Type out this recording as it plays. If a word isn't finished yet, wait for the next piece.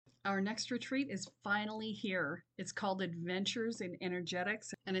Our next retreat is finally here. It's called Adventures in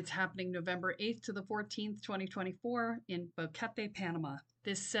Energetics, and it's happening November 8th to the 14th, 2024 in Boquete, Panama.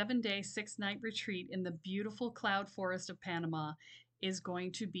 This 7-day, 6-night retreat in the beautiful cloud forest of Panama is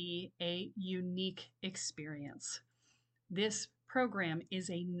going to be a unique experience. This program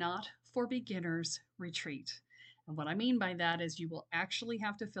is a not for beginners retreat. And what I mean by that is you will actually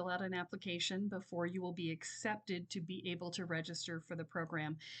have to fill out an application before you will be accepted to be able to register for the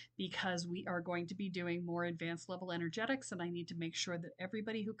program, because we are going to be doing more advanced level energetics, and I need to make sure that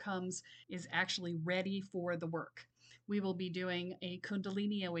everybody who comes is actually ready for the work. We will be doing a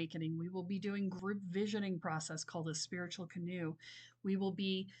Kundalini awakening. We will be doing group visioning process called a spiritual canoe. We will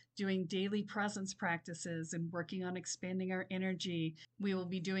be doing daily presence practices and working on expanding our energy. We will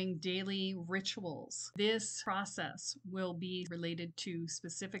be doing daily rituals. This process will be related to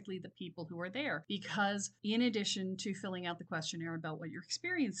specifically the people who are there, because in addition to filling out the questionnaire about what your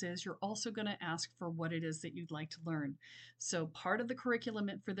experience is, you're also going to ask for what it is that you'd like to learn. So part of the curriculum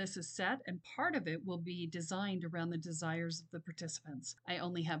for this is set, and part of it will be designed around the desires of the participants. I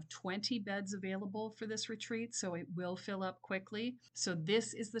only have 20 beds available for this retreat, so it will fill up quickly. So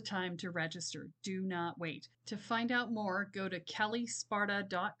this is the time to register. Do not wait. To find out more, go to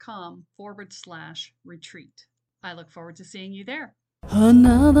kellysparta.com/retreat. I look forward to seeing you there.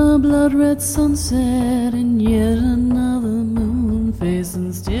 Another blood red sunset and yet another moon phase,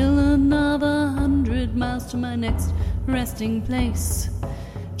 and still another 100 miles to my next resting place.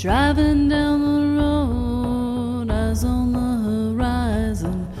 Driving down the road, eyes on the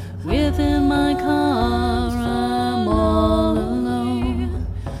horizon. Within my car, I'm all alone,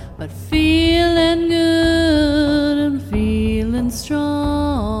 but feeling good and feeling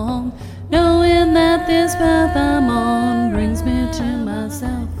strong, knowing that this path I'm on brings me to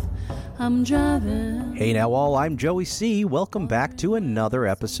myself. I'm driving. Hey now all, I'm Joey C. Welcome back to another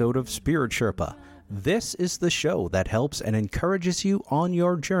episode of Spirit Sherpa. This is the show that helps and encourages you on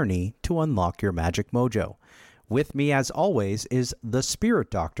your journey to unlock your magic mojo. With me, as always, is the Spirit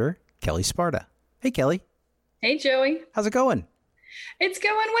Doctor, Kelly Sparta. Hey, Kelly. Hey, Joey. How's it going? It's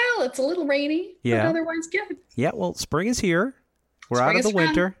going well. It's a little rainy, but otherwise good. Yeah, well, spring is here. We're out of the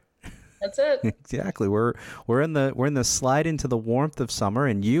winter. That's it. Exactly. We're in the slide into the warmth of summer,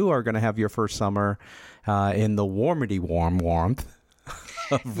 and you are going to have your first summer in the warmth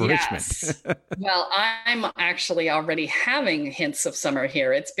of Yes. Richmond. Well, I'm actually already having hints of summer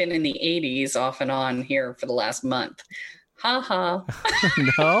here. It's been in the 80s off and on here for the last month. Ha ha.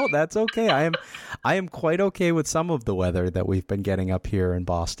 No, that's okay. I am quite okay with some of the weather that we've been getting up here in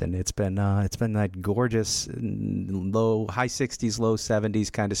Boston. It's been that gorgeous high 60s, low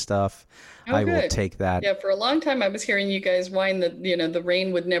 70s kind of stuff. Oh, I good. will take that. Yeah, for a long time I was hearing you guys whine that, the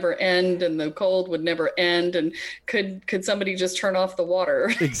rain would never end and the cold would never end, and could somebody just turn off the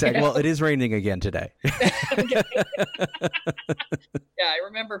water? Exactly. Well, it is raining again today. Yeah, I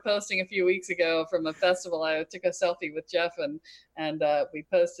remember posting a few weeks ago from a festival. I took a selfie with Jeff and we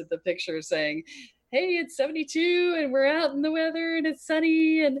posted the picture saying, hey, it's 72 and we're out in the weather and it's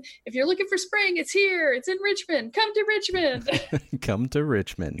sunny. And if you're looking for spring, it's here. It's in Richmond. Come to Richmond. Come to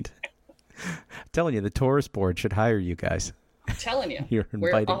Richmond. I'm telling you, the tourist board should hire you guys. I'm telling you,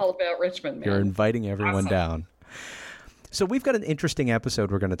 we're all about Richmond, man. You're inviting everyone down. So we've got an interesting episode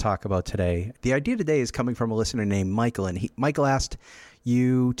we're going to talk about today. The idea today is coming from a listener named Michael, and Michael asked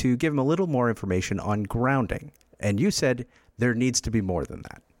you to give him a little more information on grounding. And you said there needs to be more than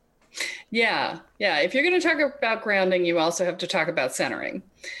that. Yeah. If you're going to talk about grounding, you also have to talk about centering.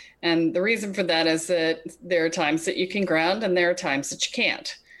 And the reason for that is that there are times that you can ground and there are times that you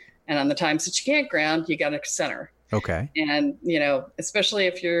can't. And on the times that you can't ground, you got to center. Okay. And, especially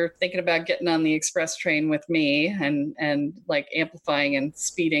if you're thinking about getting on the express train with me and like amplifying and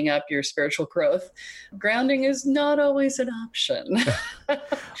speeding up your spiritual growth, grounding is not always an option.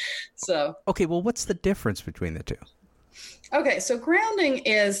 So. Okay. Well, what's the difference between the two? Okay. So grounding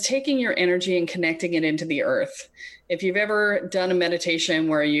is taking your energy and connecting it into the earth. If you've ever done a meditation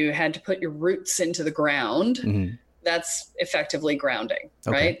where you had to put your roots into the ground, mm-hmm. That's effectively grounding,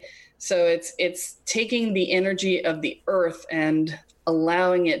 okay. Right? So it's taking the energy of the earth and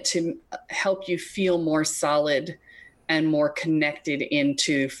allowing it to help you feel more solid and more connected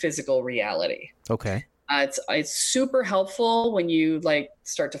into physical reality. Okay. It's super helpful when you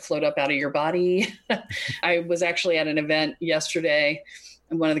start to float up out of your body. I was actually at an event yesterday,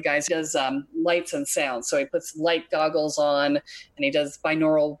 and one of the guys does lights and sounds. So he puts light goggles on and he does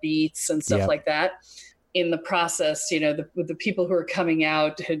binaural beats and stuff like that. In the process, the people who are coming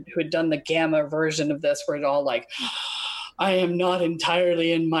out who had done the gamma version of this were all like, I am not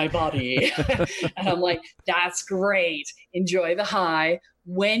entirely in my body. And I'm like, that's great. Enjoy the high.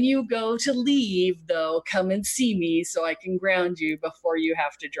 When you go to leave, though, come and see me so I can ground you before you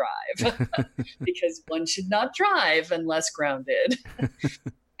have to drive, because one should not drive unless grounded.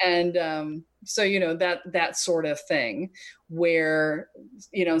 And so, that sort of thing where,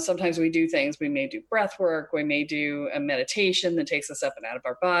 sometimes we do things, we may do breath work, we may do a meditation that takes us up and out of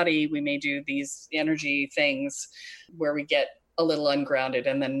our body. We may do these energy things where we get a little ungrounded,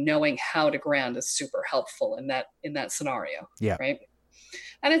 and then knowing how to ground is super helpful in that scenario. Yeah. Right.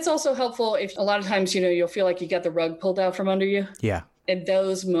 And it's also helpful if a lot of times, you'll feel like you got the rug pulled out from under you. Yeah. In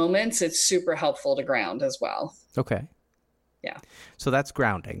those moments, it's super helpful to ground as well. Okay. Yeah. So that's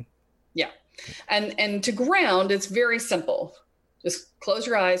grounding. Yeah. And to ground, it's very simple. Just close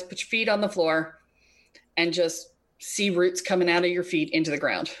your eyes, put your feet on the floor, and just see roots coming out of your feet into the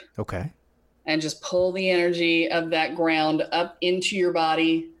ground. Okay. And just pull the energy of that ground up into your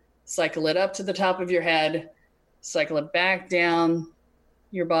body, cycle it up to the top of your head, cycle it back down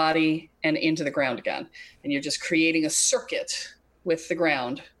your body and into the ground again. And you're just creating a circuit with the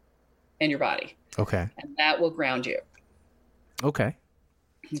ground and your body. Okay. And that will ground you. Okay.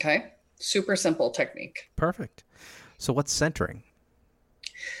 Okay. Super simple technique. Perfect. So what's centering?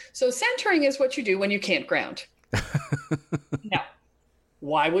 So centering is what you do when you can't ground. Now,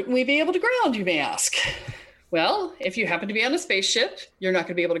 why wouldn't we be able to ground, you may ask? Well, if you happen to be on a spaceship, you're not going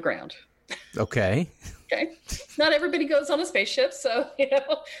to be able to ground. Okay. Okay. Not everybody goes on a spaceship. So,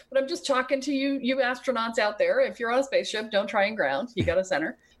 but I'm just talking to you astronauts out there. If you're on a spaceship, don't try and ground. You got to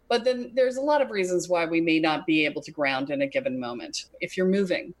center. But then there's a lot of reasons why we may not be able to ground in a given moment. If you're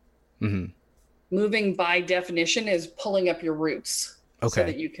moving, moving by definition is pulling up your roots so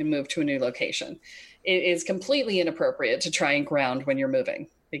that you can move to a new location. It is completely inappropriate to try and ground when you're moving,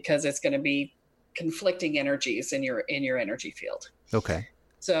 because it's going to be conflicting energies in your energy field. Okay.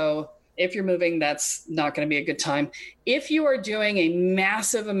 So if you're moving, that's not going to be a good time. If you are doing a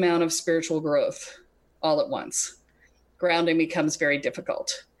massive amount of spiritual growth all at once, grounding becomes very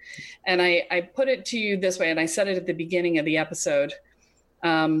difficult. And I put it to you this way, and I said it at the beginning of the episode.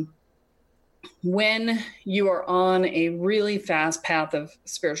 When you are on a really fast path of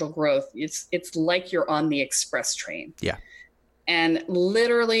spiritual growth, it's like you're on the express train. Yeah. And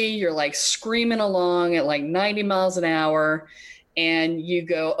literally you're like screaming along at like 90 miles an hour, and you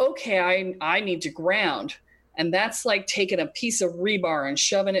go, okay, I need to ground. And that's like taking a piece of rebar and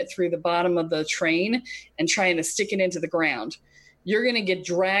shoving it through the bottom of the train and trying to stick it into the ground. You're going to get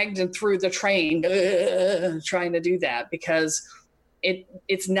dragged through the train trying to do that, because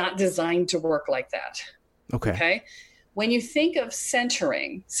it's not designed to work like that. Okay. When you think of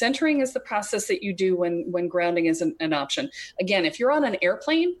centering is the process that you do when grounding is an option. Again, if you're on an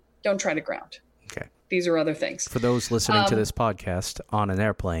airplane, don't try to ground. Okay. These are other things. For those listening to this podcast on an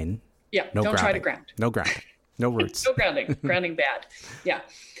airplane, don't try to ground. No grounding. No roots. No grounding. Grounding bad. Yeah.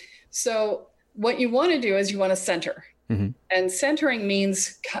 So what you want to do is you want to center. And centering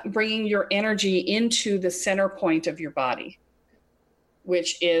means bringing your energy into the center point of your body,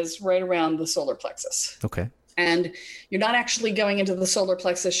 which is right around the solar plexus. Okay. And you're not actually going into the solar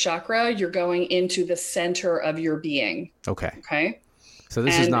plexus chakra. You're going into the center of your being. Okay. Okay. So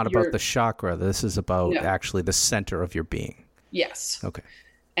this is not about the chakra. This is about actually the center of your being. Yes. Okay.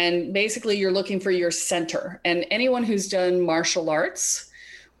 And basically you're looking for your center. And anyone who's done martial arts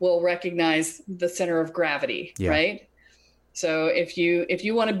will recognize the center of gravity, right? So if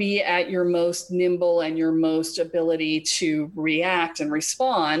you want to be at your most nimble and your most ability to react and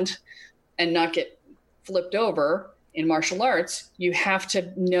respond and not get flipped over in martial arts, you have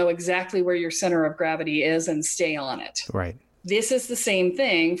to know exactly where your center of gravity is and stay on it. Right. This is the same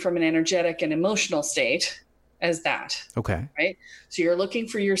thing from an energetic and emotional state as that. Okay. Right. So you're looking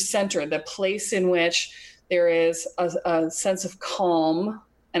for your center, the place in which there is a sense of calm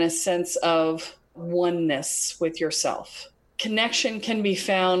and a sense of oneness with yourself. Connection can be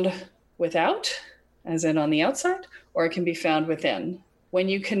found without, as in on the outside, or it can be found within. When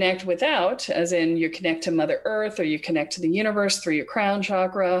you connect without, as in you connect to Mother Earth, or you connect to the universe through your crown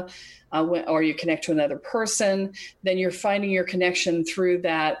chakra, or you connect to another person, then you're finding your connection through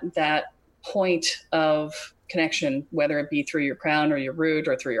that point of connection, whether it be through your crown or your root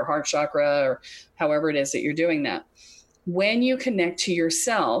or through your heart chakra, or however it is that you're doing that. When you connect to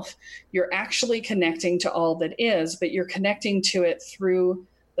yourself, you're actually connecting to all that is, but you're connecting to it through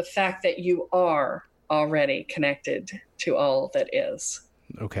the fact that you are already connected to all that is.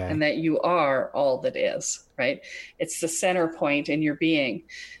 Okay. And that you are all that is, right? It's the center point in your being.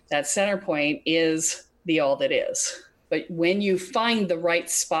 That center point is the all that is. But when you find the right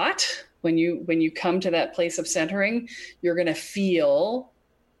spot, when you come to that place of centering, you're going to feel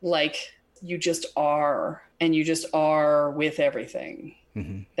like you just are, and you just are with everything.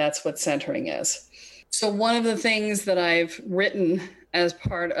 That's what centering is. So one of the things that I've written as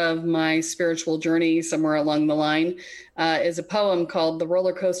part of my spiritual journey somewhere along the line is a poem called The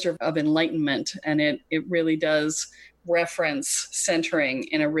Roller Coaster of Enlightenment. And it really does reference centering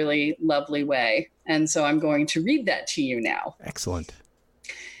in a really lovely way. And so I'm going to read that to you now. Excellent.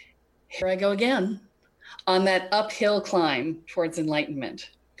 Here I go again on that uphill climb towards enlightenment.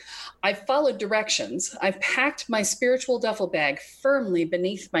 I've followed directions. I've packed my spiritual duffel bag firmly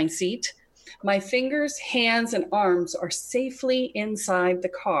beneath my seat. My fingers, hands, and arms are safely inside the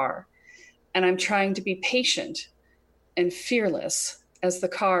car, and I'm trying to be patient and fearless as the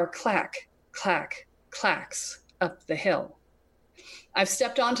car clack, clack, clacks up the hill. I've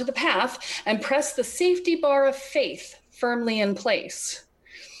stepped onto the path and pressed the safety bar of faith firmly in place.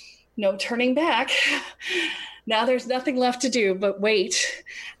 No turning back. Now there's nothing left to do but wait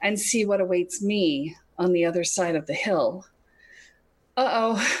and see what awaits me on the other side of the hill.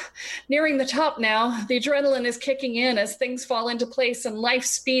 Uh-oh, nearing the top now. The adrenaline is kicking in as things fall into place and life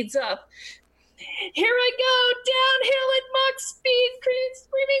speeds up. Here I go, downhill at Mach speed,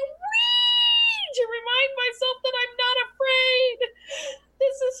 screaming, whee, to remind myself that I'm not afraid.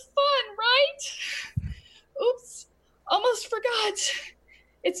 This is fun, right? Oops, almost forgot.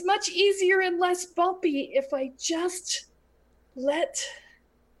 It's much easier and less bumpy if I just let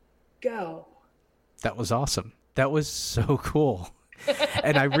go. That was awesome. That was so cool.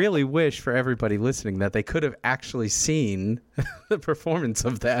 And I really wish for everybody listening that they could have actually seen the performance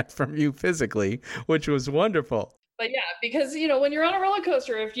of that from you physically, which was wonderful. But yeah, because, you know, when you're on a roller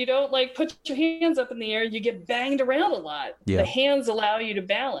coaster, if you don't like put your hands up in the air, you get banged around a lot. Yeah. The hands allow you to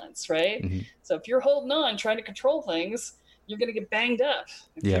balance, right? Mm-hmm. So if you're holding on, trying to control things, you're going to get banged up.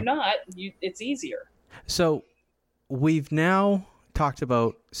 If you're not, it's easier. So we've now talked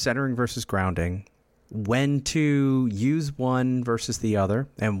about centering versus grounding, when to use one versus the other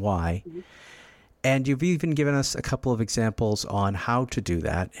and why. Mm-hmm. And you've even given us a couple of examples on how to do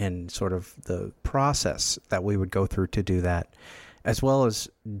that and sort of the process that we would go through to do that, as well as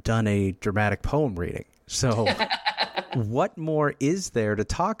done a dramatic poem reading. So what more is there to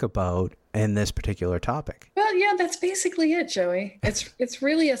talk about in this particular topic? Well, yeah, that's basically it, Joey. It's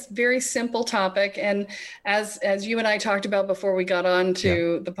really a very simple topic. And as you and I talked about before we got on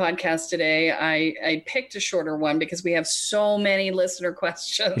to the podcast today, I picked a shorter one because we have so many listener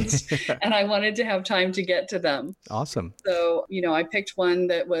questions and I wanted to have time to get to them. Awesome. So, you know, I picked one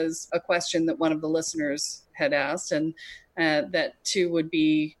that was a question that one of the listeners had asked, and that too would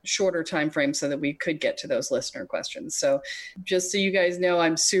be shorter time frame so that we could get to those listener questions. So just so you guys know,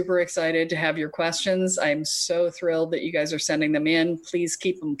 I'm super excited to have your questions. I'm so thrilled that you guys are sending them in. Please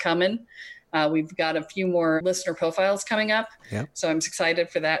keep them coming. We've got a few more listener profiles coming up. Yep. So I'm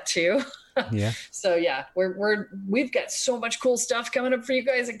excited for that too. Yeah. So yeah, we've got so much cool stuff coming up for you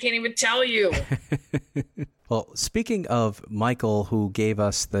guys. I can't even tell you. Well, speaking of Michael, who gave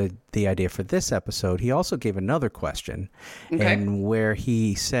us the idea for this episode, he also gave another question, and where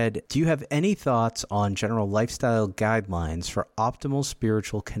he said, do you have any thoughts on general lifestyle guidelines for optimal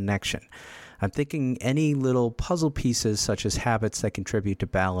spiritual connection? I'm thinking any little puzzle pieces such as habits that contribute to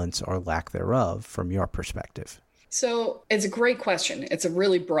balance or lack thereof from your perspective. So it's a great question. It's a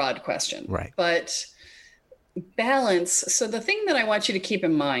really broad question. Right. But balance, so the thing that I want you to keep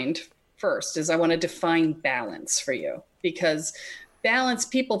in mind first is I want to define balance for you, because balance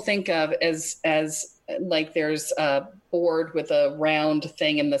people think of as like there's a board with a round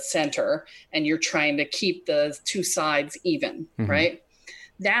thing in the center and you're trying to keep the two sides even, right?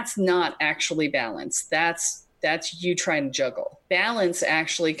 That's not actually balance. That's you trying to juggle. Balance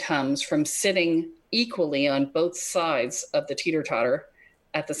actually comes from sitting equally on both sides of the teeter-totter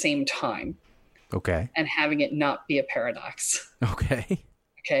at the same time. Okay. And having it not be a paradox. Okay.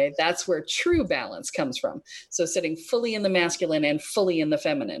 Okay, that's where true balance comes from. So sitting fully in the masculine and fully in the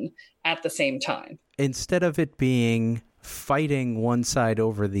feminine at the same time. Instead of it being fighting one side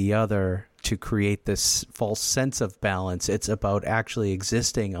over the other to create this false sense of balance, it's about actually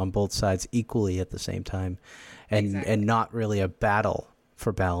existing on both sides equally at the same time, and not really a battle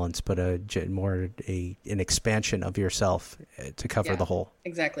for balance, but an expansion of yourself to cover the whole.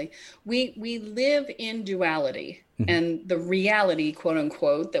 Exactly. We live in duality, and the reality, quote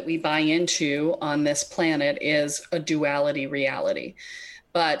unquote, that we buy into on this planet is a duality reality.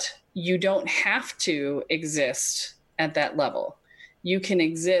 But you don't have to exist at that level. You can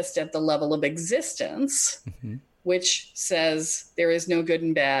exist at the level of existence, which says there is no good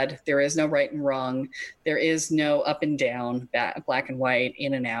and bad, there is no right and wrong, there is no up and down, black and white,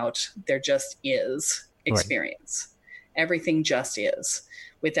 in and out. There just is experience. Right. Everything just is.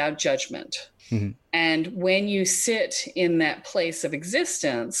 without judgment. Mhm. And when you sit in that place of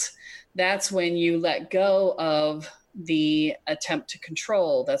existence, that's when you let go of the attempt to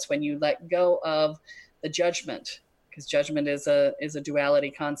control. That's when you let go of the judgment, because judgment is a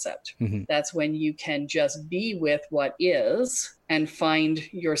duality concept. Mhm. That's when you can just be with what is and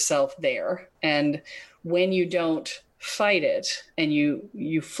find yourself there. And when you don't fight it and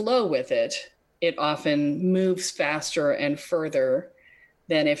you flow with it, it often moves faster and further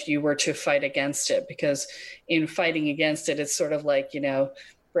than if you were to fight against it. Because in fighting against it, it's sort of like,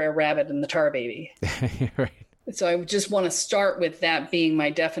 Brer Rabbit and the Tar Baby. Right. So I just want to start with that being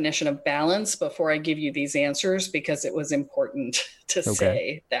my definition of balance before I give you these answers, because it was important to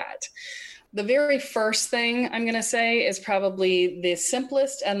say that. The very first thing I'm going to say is probably the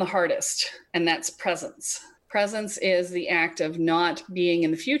simplest and the hardest, and that's presence. Presence is the act of not being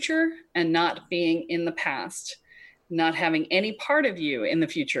in the future and not being in the past, not having any part of you in the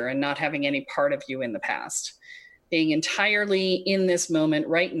future and not having any part of you in the past. Being entirely in this moment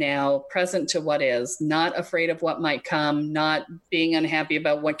right now, present to what is, not afraid of what might come, not being unhappy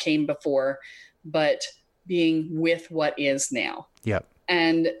about what came before, but being with what is now. Yep.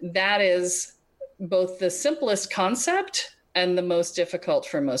 And that is both the simplest concept and the most difficult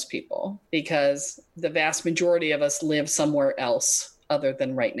for most people, because the vast majority of us live somewhere else other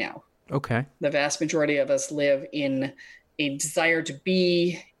than right now. Okay. The vast majority of us live in a desire to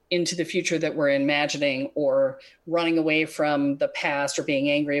be into the future that we're imagining, or running away from the past, or being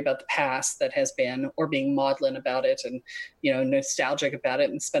angry about the past that has been, or being maudlin about it and, nostalgic about it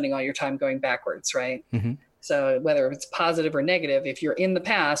and spending all your time going backwards, right? Mm-hmm. So whether it's positive or negative, if you're in the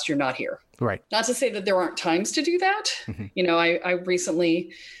past, you're not here. Right. Not to say that there aren't times to do that. Mm-hmm. I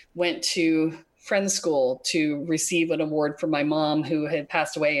recently went to Friends School to receive an award from my mom, who had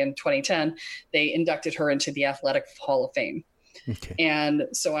passed away in 2010. They inducted her into the Athletic Hall of Fame. Okay. And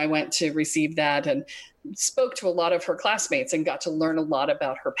so I went to receive that and spoke to a lot of her classmates and got to learn a lot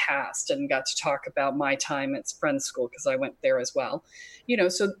about her past and got to talk about my time at Friends School, because I went there as well.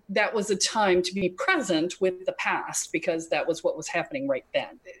 So that was a time to be present with the past, because that was what was happening right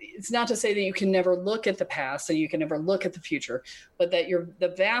then. It's not to say that you can never look at the past and you can never look at the future, but that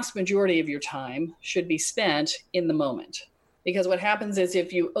the vast majority of your time should be spent in the moment. Because what happens is,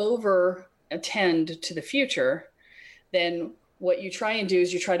 if you over attend to the future, then what you try and do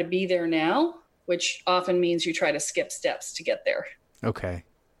is you try to be there now, which often means you try to skip steps to get there. Okay.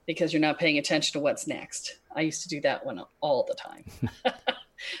 Because you're not paying attention to what's next. I used to do that one all the time.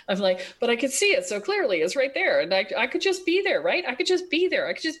 I'm like, but I could see it so clearly. It's right there. And I could just be there, right? I could just be there.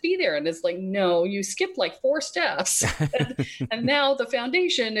 I could just be there. And it's like, no, you skipped like 4 steps. and now the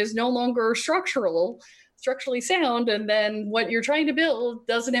foundation is no longer structurally sound. And then what you're trying to build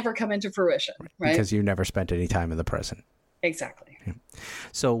doesn't ever come into fruition, right? Because you never spent any time in the present. Exactly.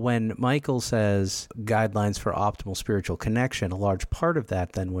 So when Michael says guidelines for optimal spiritual connection, a large part of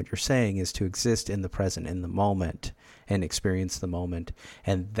that, then what you're saying, is to exist in the present, in the moment, and experience the moment.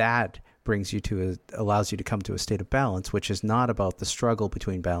 And that brings you allows you to come to a state of balance, which is not about the struggle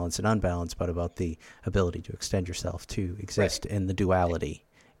between balance and unbalance, but about the ability to extend yourself, to exist in the duality,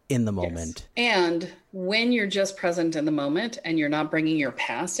 in the moment. Yes. And when you're just present in the moment and you're not bringing your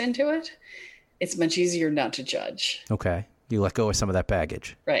past into it, it's much easier not to judge. Okay. You let go of some of that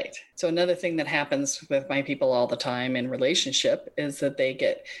baggage. Right. So another thing that happens with my people all the time in relationship is that they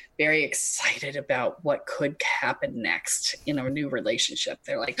get very excited about what could happen next in a new relationship.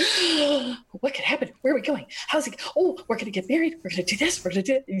 They're like, oh, what could happen? Where are we going? How's it? Oh, we're going to get married. We're going to do this. We're going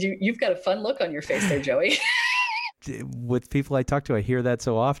to do it. You've got a fun look on your face there, Joey. With people I talk to, I hear that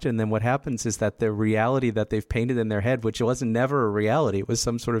so often. Then what happens is that the reality that they've painted in their head, which wasn't never a reality, it was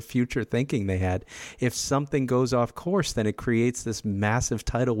some sort of future thinking they had. If something goes off course, then it creates this massive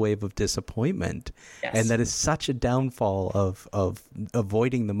tidal wave of disappointment. Yes. And that is such a downfall of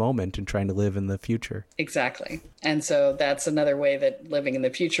avoiding the moment and trying to live in the future. Exactly. And so that's another way that living in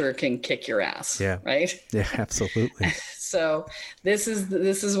the future can kick your ass. Yeah. Right? Yeah, absolutely. So this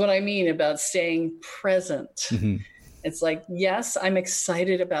is what I mean about staying present. Mm-hmm. It's like, yes, I'm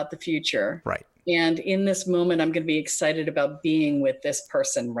excited about the future. Right. And in this moment, I'm going to be excited about being with this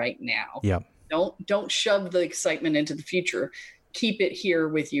person right now. Yeah. Don't shove the excitement into the future. Keep it here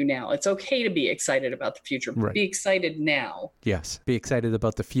with you now. It's okay to be excited about the future. But Be excited now. Yes. Be excited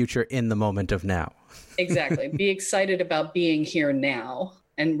about the future in the moment of now. Exactly. Be excited about being here now,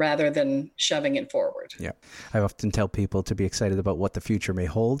 and rather than shoving it forward. Yeah. I often tell people to be excited about what the future may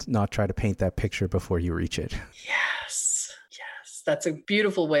hold, not try to paint that picture before you reach it. Yes. That's a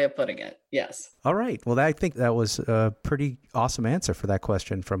beautiful way of putting it. Yes. All right. Well, I think that was a pretty awesome answer for that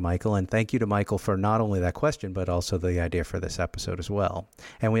question from Michael. And thank you to Michael for not only that question, but also the idea for this episode as well.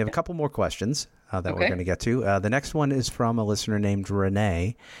 And we have a couple more questions that we're going to get to. The next one is from a listener named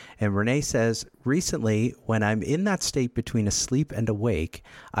Renee. And Renee says, recently, when I'm in that state between asleep and awake,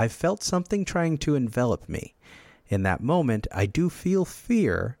 I felt something trying to envelop me. In that moment, I do feel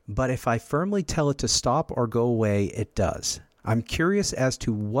fear, but if I firmly tell it to stop or go away, it does. I'm curious as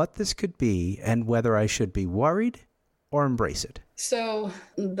to what this could be and whether I should be worried or embrace it. So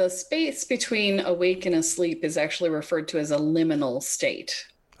the space between awake and asleep is actually referred to as a liminal state.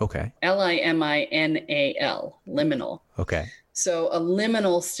 Okay. Liminal, liminal. Okay. So a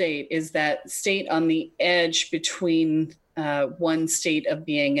liminal state is that state on the edge between one state of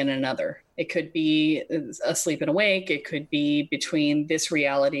being and another. It could be asleep and awake. It could be between this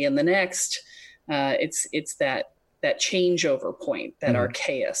reality and the next. It's that changeover point, that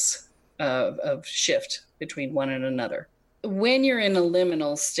archaeus of shift between one and another. When you're in a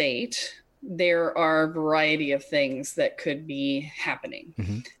liminal state, there are a variety of things that could be happening.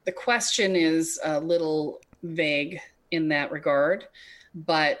 Mm-hmm. The question is a little vague in that regard,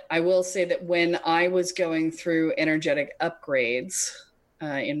 but I will say that when I was going through energetic upgrades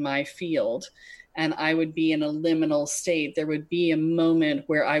in my field, and I would be in a liminal state, there would be a moment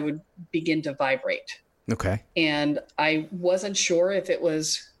where I would begin to vibrate. Okay. And I wasn't sure if it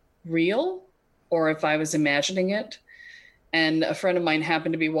was real or if I was imagining it. And a friend of mine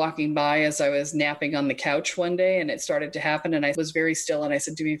happened to be walking by as I was napping on the couch one day, and it started to happen. And I was very still. And I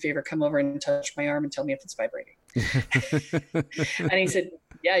said, do me a favor, come over and touch my arm and tell me if it's vibrating. And he said,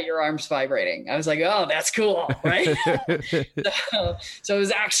 yeah, your arm's vibrating. I was like, oh, that's cool. Right. So it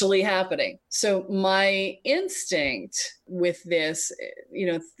was actually happening. So my instinct with this,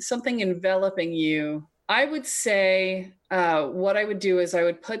 something enveloping you, I would say what I would do is I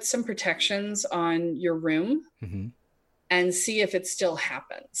would put some protections on your room. Mm-hmm. And see if it still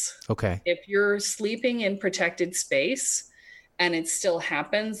happens. Okay. If you're sleeping in protected space and it still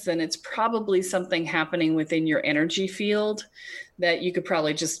happens, then it's probably something happening within your energy field that you could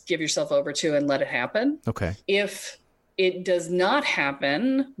probably just give yourself over to and let it happen. Okay. If it does not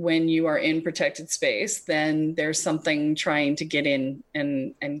happen when you are in protected space, then there's something trying to get in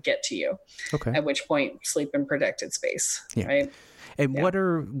and get to you. Okay. At which point, sleep in protected space, right? And what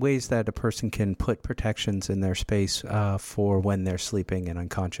are ways that a person can put protections in their space for when they're sleeping and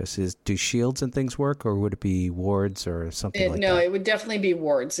unconscious? Do shields and things work, or would it be wards or something like that? No, it would definitely be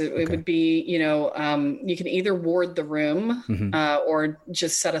wards. It would be, you can either ward the room or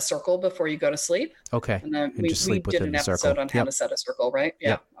just set a circle before you go to sleep. Okay. And we did an episode on how to set a circle, right?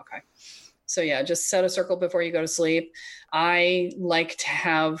 Yeah. Yep. Okay. So yeah, just set a circle before you go to sleep. I like to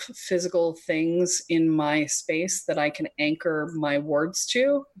have physical things in my space that I can anchor my wards to.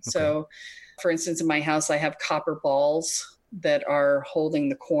 Okay. So for instance, in my house, I have copper balls that are holding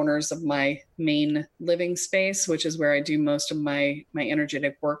the corners of my main living space, which is where I do most of my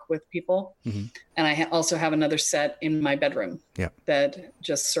energetic work with people. Mm-hmm. And I also have another set in my bedroom that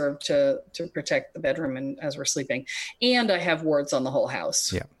just serve to protect the bedroom and as we're sleeping. And I have wards on the whole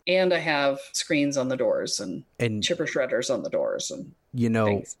house. Yeah. And I have screens on the doors and chipper shredders on the doors and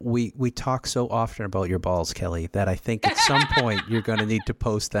things. We talk so often about your balls, Kelly, that I think at some point you're going to need to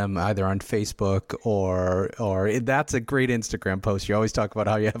post them either on Facebook or that's a great Instagram post. You always talk about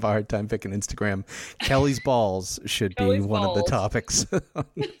how you have a hard time picking Instagram. Kelly's balls should be one of the topics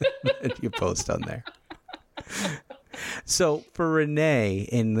that you post on there. So for Renee,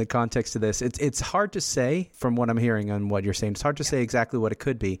 in the context of this, it's hard to say from what I'm hearing on what you're saying. It's hard to say exactly what it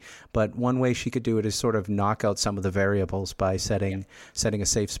could be, but one way she could do it is sort of knock out some of the variables by setting a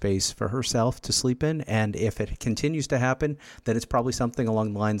safe space for herself to sleep in. And if it continues to happen, then it's probably something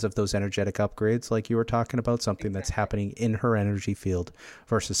along the lines of those energetic upgrades like you were talking about, something that's happening in her energy field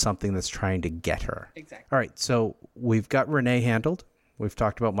versus something that's trying to get her. Exactly. All right, so we've got Renee handled. We've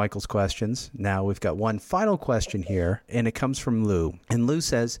talked about Michael's questions. Now we've got one final question here, and it comes from Lou. And Lou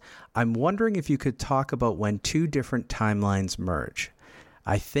says, I'm wondering if you could talk about when two different timelines merge.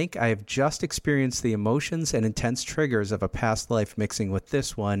 I think I have just experienced the emotions and intense triggers of a past life mixing with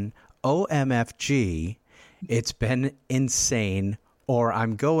this one. OMFG, it's been insane, or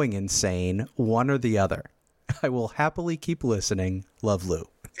I'm going insane, one or the other. I will happily keep listening. Love, Lou.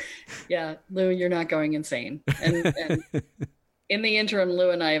 Yeah, Lou, you're not going insane. And in the interim, Lou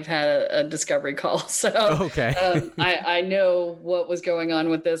and I have had a discovery call. So Okay. I know what was going on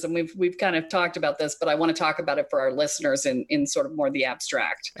with this, and we've kind of talked about this, but I want to talk about it for our listeners in sort of more the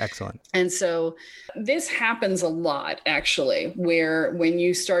abstract. Excellent. And so this happens a lot, actually, where when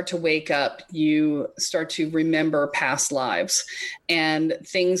you start to wake up, you start to remember past lives and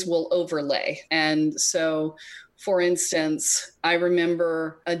things will overlay. And so, for instance, I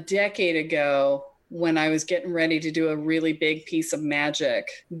remember a decade ago when I was getting ready to do a really big piece of magic,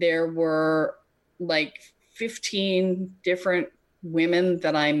 there were like 15 different women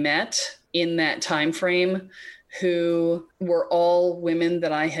that I met in that time frame who were all women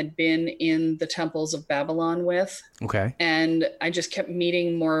that I had been in the temples of Babylon with. Okay. And I just kept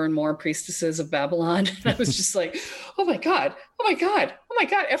meeting more and more priestesses of Babylon. And I was just like, oh my God, oh my God, oh my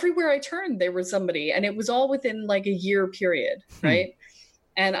God. Everywhere I turned, there was somebody. And it was all within like a year period, right?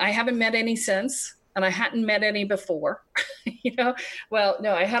 And I haven't met any since. And I hadn't met any before, Well,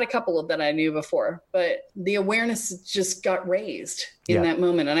 no, I had a couple of that I knew before, but the awareness just got raised in that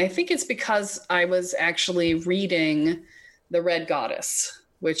moment. And I think it's because I was actually reading The Red Goddess,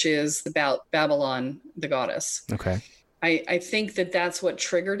 which is about Babylon, the goddess. Okay. I think that's what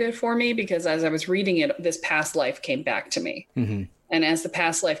triggered it for me, because as I was reading it, this past life came back to me. Mm-hmm. And as the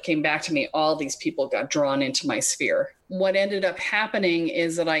past life came back to me, all these people got drawn into my sphere. What ended up happening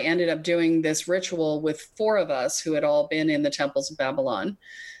is that I ended up doing this ritual with 4 of us who had all been in the temples of Babylon.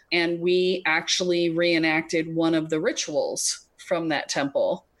 And we actually reenacted one of the rituals from that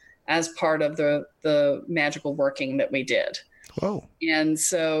temple as part of the magical working that we did. Whoa. And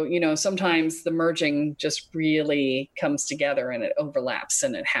so, sometimes the merging just really comes together and it overlaps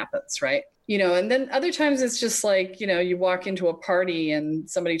and it happens, right? And then other times it's just like, you walk into a party and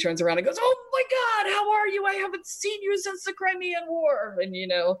somebody turns around and goes, oh my God, how are you? I haven't seen you since the Crimean War. And,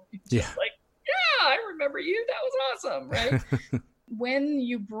 just like, yeah, I remember you. That was awesome, right? When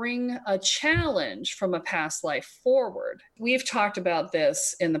you bring a challenge from a past life forward, we've talked about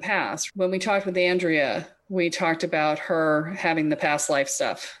this in the past. When we talked with Andrea, we talked about her having the past life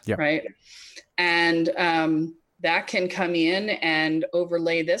stuff, right? And that can come in and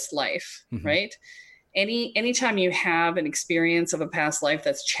overlay this life, mm-hmm. right? Anytime you have an experience of a past life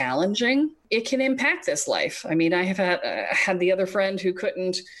that's challenging, it can impact this life. I mean, I have had the other friend who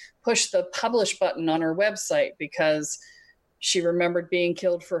couldn't push the publish button on her website because she remembered being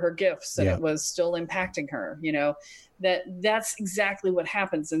killed for her gifts and it was still impacting her, that's exactly what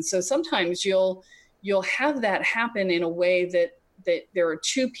happens. And so sometimes you'll have that happen in a way that there are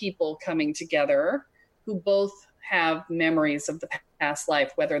 2 people coming together who both have memories of the past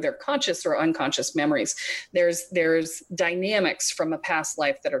life, whether they're conscious or unconscious memories. There's dynamics from a past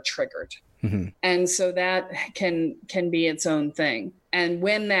life that are triggered. Mm-hmm. And so that can be its own thing. And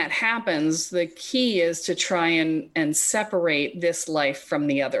when that happens, the key is to try and separate this life from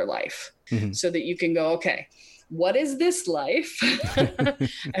the other life, mm-hmm. so that you can go, okay, what is this life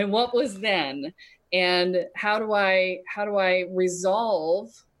and what was then? And how do I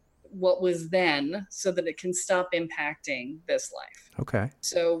resolve what was then so that it can stop impacting this life? Okay.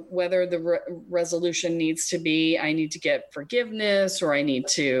 So whether the resolution needs to be, I need to get forgiveness, or I need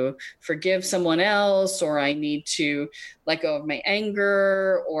to forgive someone else, or I need to let go of my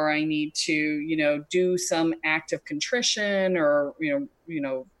anger, or I need to, do some act of contrition, or,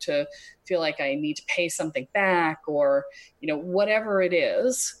 to feel like I need to pay something back, or, whatever it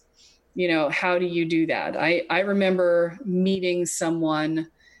is, how do you do that? I remember meeting someone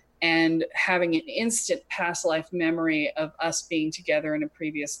and having an instant past life memory of us being together in a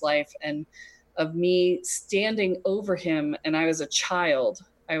previous life, and of me standing over him. And I was a child.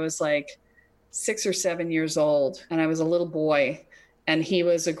 I was like 6 or 7 years old, and I was a little boy, and he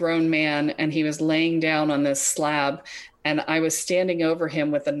was a grown man, and he was laying down on this slab, and I was standing over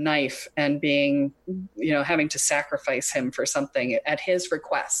him with a knife and being, having to sacrifice him for something at his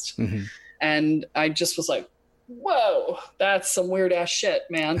request. Mm-hmm. And I just was like, whoa, that's some weird ass shit,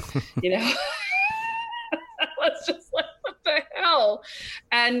 man. I was just like, what the hell?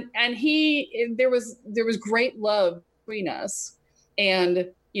 And there was great love between us. And,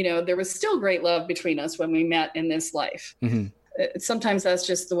 there was still great love between us when we met in this life. Mm-hmm. Sometimes that's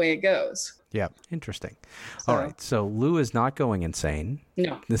just the way it goes. Yeah. Interesting. All right. So Lou is not going insane.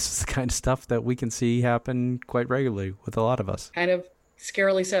 No. This is the kind of stuff that we can see happen quite regularly with a lot of us. Kind of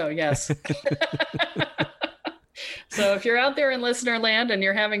scarily so. Yes. So if you're out there in listener land and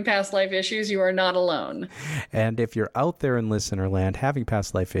you're having past life issues, you are not alone. And if you're out there in listener land having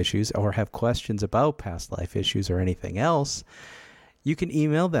past life issues, or have questions about past life issues or anything else, you can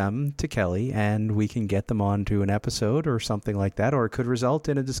email them to Kelly and we can get them onto an episode or something like that. Or it could result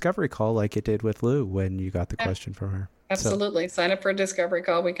in a discovery call like it did with Lou when you got the question from her. Absolutely. Sign up for a discovery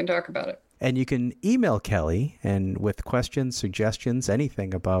call. We can talk about it. And you can email Kelly and with questions, suggestions,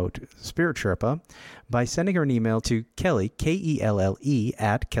 anything about Spirit Sherpa by sending her an email to Kelly, K-E-L-L-E,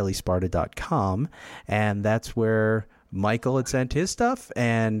 at kellysparta.com. And that's where Michael had sent his stuff,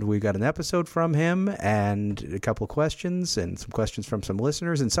 and we got an episode from him and a couple of questions and some questions from some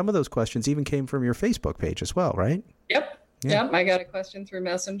listeners. And some of those questions even came from your Facebook page as well, right? Yep. Yeah. I got a question through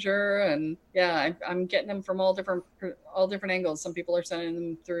Messenger, and I'm getting them from all different angles. Some people are sending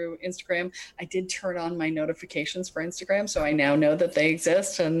them through Instagram. I did turn on my notifications for Instagram, so I now know that they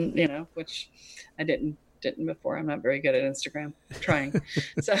exist, and which I didn't before. I'm not very good at Instagram. I'm trying.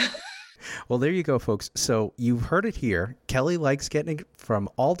 So. Well, there you go, folks. So you've heard it here. Kelly likes getting it from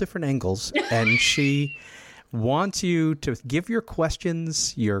all different angles, and she wants you to give your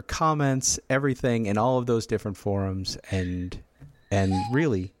questions, your comments, everything in all of those different forums, and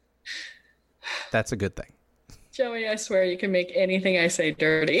really, that's a good thing. Joey, I swear you can make anything I say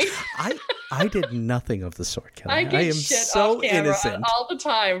dirty. I did nothing of the sort, Kelly. I get am shit so off camera innocent all the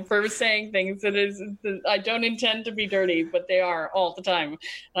time for saying things that I don't intend to be dirty, but they are all the time.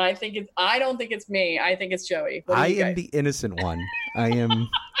 And I don't think it's me. I think it's Joey. I am the innocent one. I am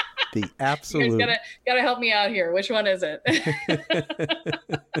the absolute. You guys gotta help me out here. Which one is it?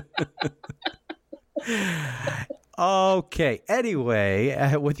 Okay.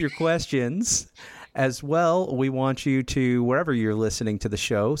 Anyway, with your questions. As well, we want you to, wherever you're listening to the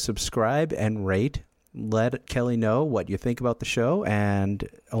show, subscribe and rate. Let Kelly know what you think about the show, and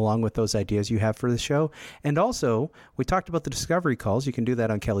along with those ideas you have for the show. And also, we talked about the discovery calls. You can do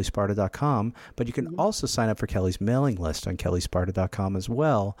that on kellysparta.com, but you can also sign up for Kelly's mailing list on kellysparta.com as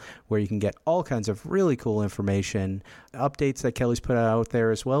well, where you can get all kinds of really cool information, updates that Kelly's put out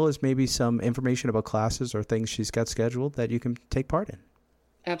there, as well as maybe some information about classes or things she's got scheduled that you can take part in.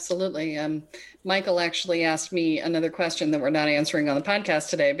 Absolutely. Michael actually asked me another question that we're not answering on the podcast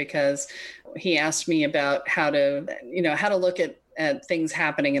today, because he asked me about how to look at things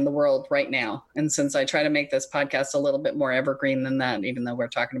happening in the world right now. And since I try to make this podcast a little bit more evergreen than that, even though we're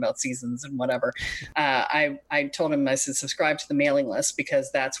talking about seasons and whatever, I told him, I said, subscribe to the mailing list,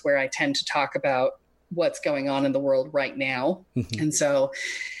 because that's where I tend to talk about what's going on in the world right now. And so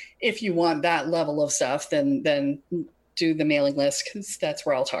if you want that level of stuff, then do the mailing list, because that's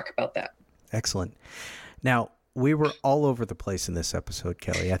where I'll talk about that. Excellent. Now, we were all over the place in this episode,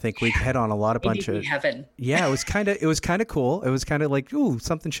 Kelly. I think we hit on a bunch of heaven. Yeah, it was kind of cool. It was kind of like, ooh,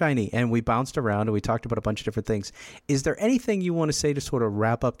 something shiny, and we bounced around and we talked about a bunch of different things. Is there anything you want to say to sort of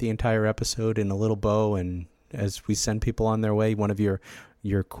wrap up the entire episode in a little bow, and as we send people on their way, one of your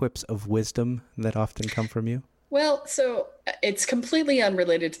quips of wisdom that often come from you? Well, so it's completely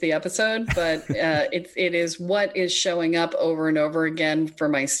unrelated to the episode, but it is what is showing up over and over again for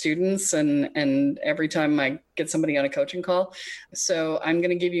my students, and every time I get somebody on a coaching call. So I'm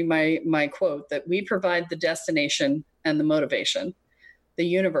going to give you my quote, that we provide the destination and the motivation. The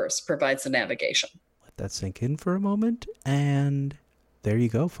universe provides the navigation. Let that sink in for a moment, and there you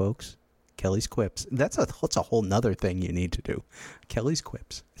go, folks. Kelly's Quips. That's a whole nother thing you need to do. Kelly's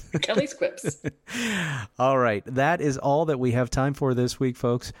Quips. Kelly's Quips. All right. That is all that we have time for this week,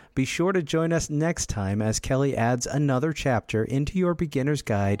 folks. Be sure to join us next time as Kelly adds another chapter into your beginner's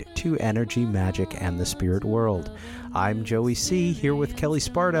guide to energy, magic, and the spirit world. I'm Joey C. here with Kelly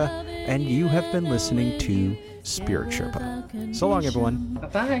Sparta, and you have been listening to Spirit Sherpa. So long, everyone.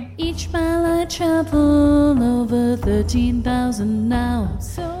 Bye-bye. Each mile I travel over 13,000 now.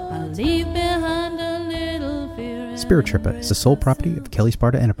 I leave behind a little fear. Spirit Sherpa is the sole property of Kelly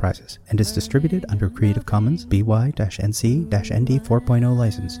Sparta Enterprises and is distributed under Creative Commons BY-NC-ND 4.0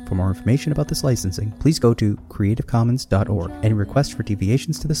 license. For more information about this licensing, please go to creativecommons.org. Any requests for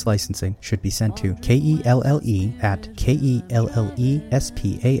deviations to this licensing should be sent to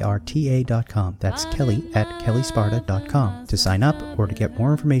KELLE@KELLESPARTA.com. That's Kelly@kellysparta.com. To sign up or to get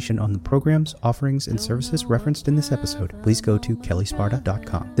more information on the programs, offerings, and services referenced in this episode, please go to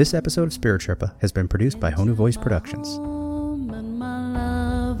kellysparta.com. This episode of Spirit Sherpa has been produced by Honu Voice Productions. And my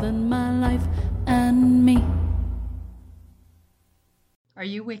love and my life and me. Are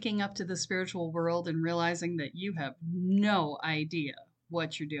you waking up to the spiritual world and realizing that you have no idea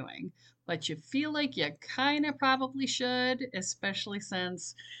what you're doing, but you feel like you kind of probably should, especially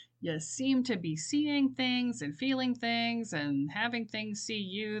since you seem to be seeing things and feeling things and having things see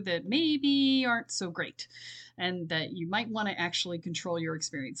you that maybe aren't so great, and that you might want to actually control your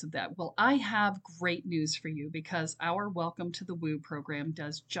experience of that? Well, I have great news for you, because our Welcome to the Woo program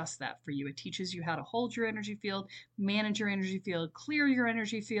does just that for you. It teaches you how to hold your energy field, manage your energy field, clear your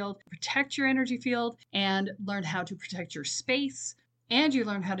energy field, protect your energy field, and learn how to protect your space. And you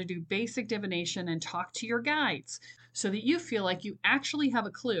learn how to do basic divination and talk to your guides. so that you feel like you actually have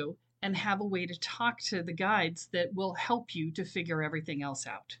a clue and have a way to talk to the guides that will help you to figure everything else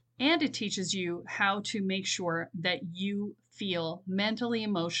out. And it teaches you how to make sure that you feel mentally,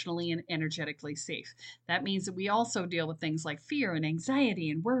 emotionally, and energetically safe. That means that we also deal with things like fear and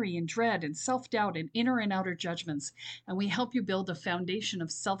anxiety and worry and dread and self-doubt and inner and outer judgments. And we help you build a foundation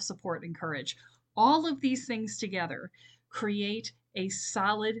of self-support and courage. All of these things together create a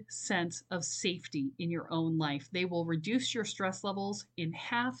solid sense of safety in your own life. They will reduce your stress levels in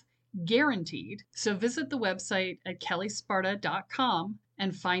half, guaranteed. So visit the website at kellysparta.com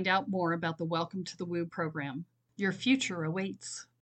and find out more about the Welcome to the Woo program. Your future awaits.